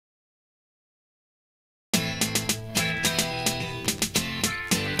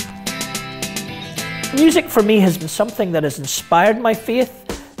Music for me has been something that has inspired my faith.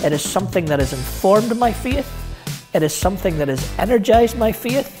 It is something that has informed my faith. It is something that has energized my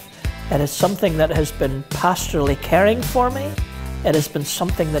faith. It is something that has been pastorally caring for me. It has been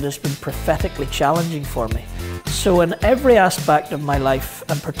something that has been prophetically challenging for me. So in every aspect of my life,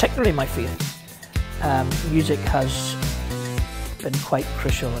 and particularly my faith, music has been quite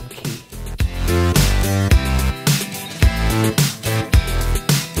crucial and key.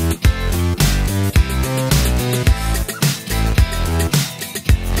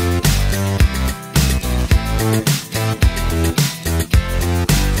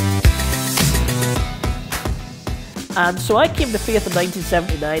 And so I came to faith in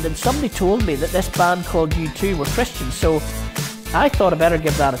 1979, and somebody told me that this band called U2 were Christians, so I thought I better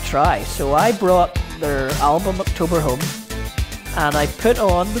give that a try. So I brought their album October home, and I put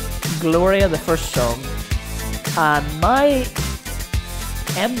on Gloria, the first song, and my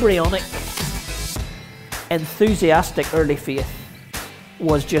embryonic, enthusiastic early faith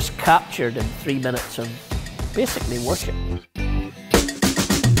was just captured in 3 minutes of basically worship.